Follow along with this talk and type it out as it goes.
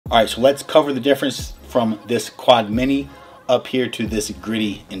All right, so let's cover the difference from this Quad Mini up here to this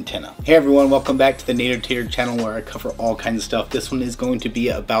gritty antenna. Hey everyone, welcome back to the Nader Tater channel where I cover all kinds of stuff. This one is going to be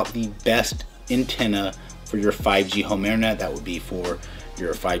about the best antenna for your 5G home internet. That would be for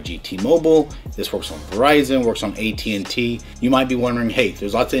your 5G T-Mobile. This works on Verizon, works on AT&T. You might be wondering, hey,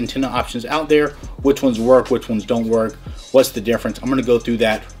 there's lots of antenna options out there. Which ones work, which ones don't work? What's the difference? I'm gonna go through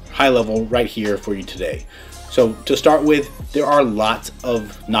that high level right here for you today. So to start with, there are lots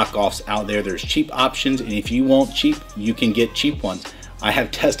of knockoffs out there. There's cheap options, and if you want cheap, you can get cheap ones. I have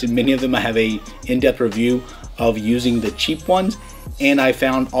tested many of them. I have a in-depth review of using the cheap ones, and I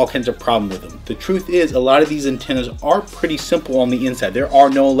found all kinds of problems with them. The truth is, a lot of these antennas are pretty simple on the inside. There are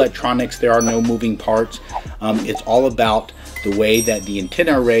no electronics, there are no moving parts. It's all about the way that the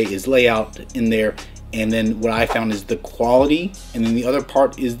antenna array is laid out in there. And then what I found is the quality, and then the other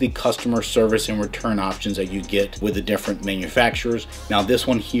part is the customer service and return options that you get with the different manufacturers. Now this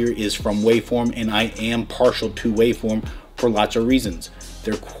one here is from Waveform, and I am partial to Waveform for lots of reasons.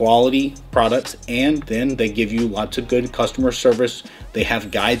 They're quality products, and then they give you lots of good customer service. They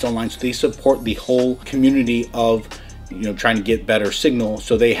have guides online, so they support the whole community of trying to get better signal.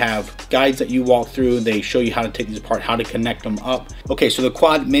 So they have guides that you walk through, and they show you how to take these apart, how to connect them up. Okay, so the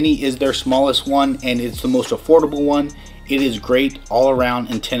Quad Mini is their smallest one, and it's the most affordable one. It is great all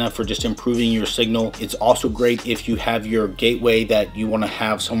around antenna for just improving your signal. It's also great if you have your gateway that you want to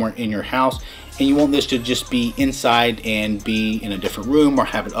have somewhere in your house, and you want this to just be inside and be in a different room, or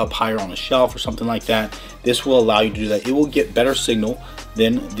have it up higher on a shelf or something like that. This will allow you to do that. It will get better signal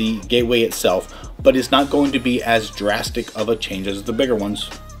than the gateway itself, but it's not going to be as drastic of a change as the bigger ones.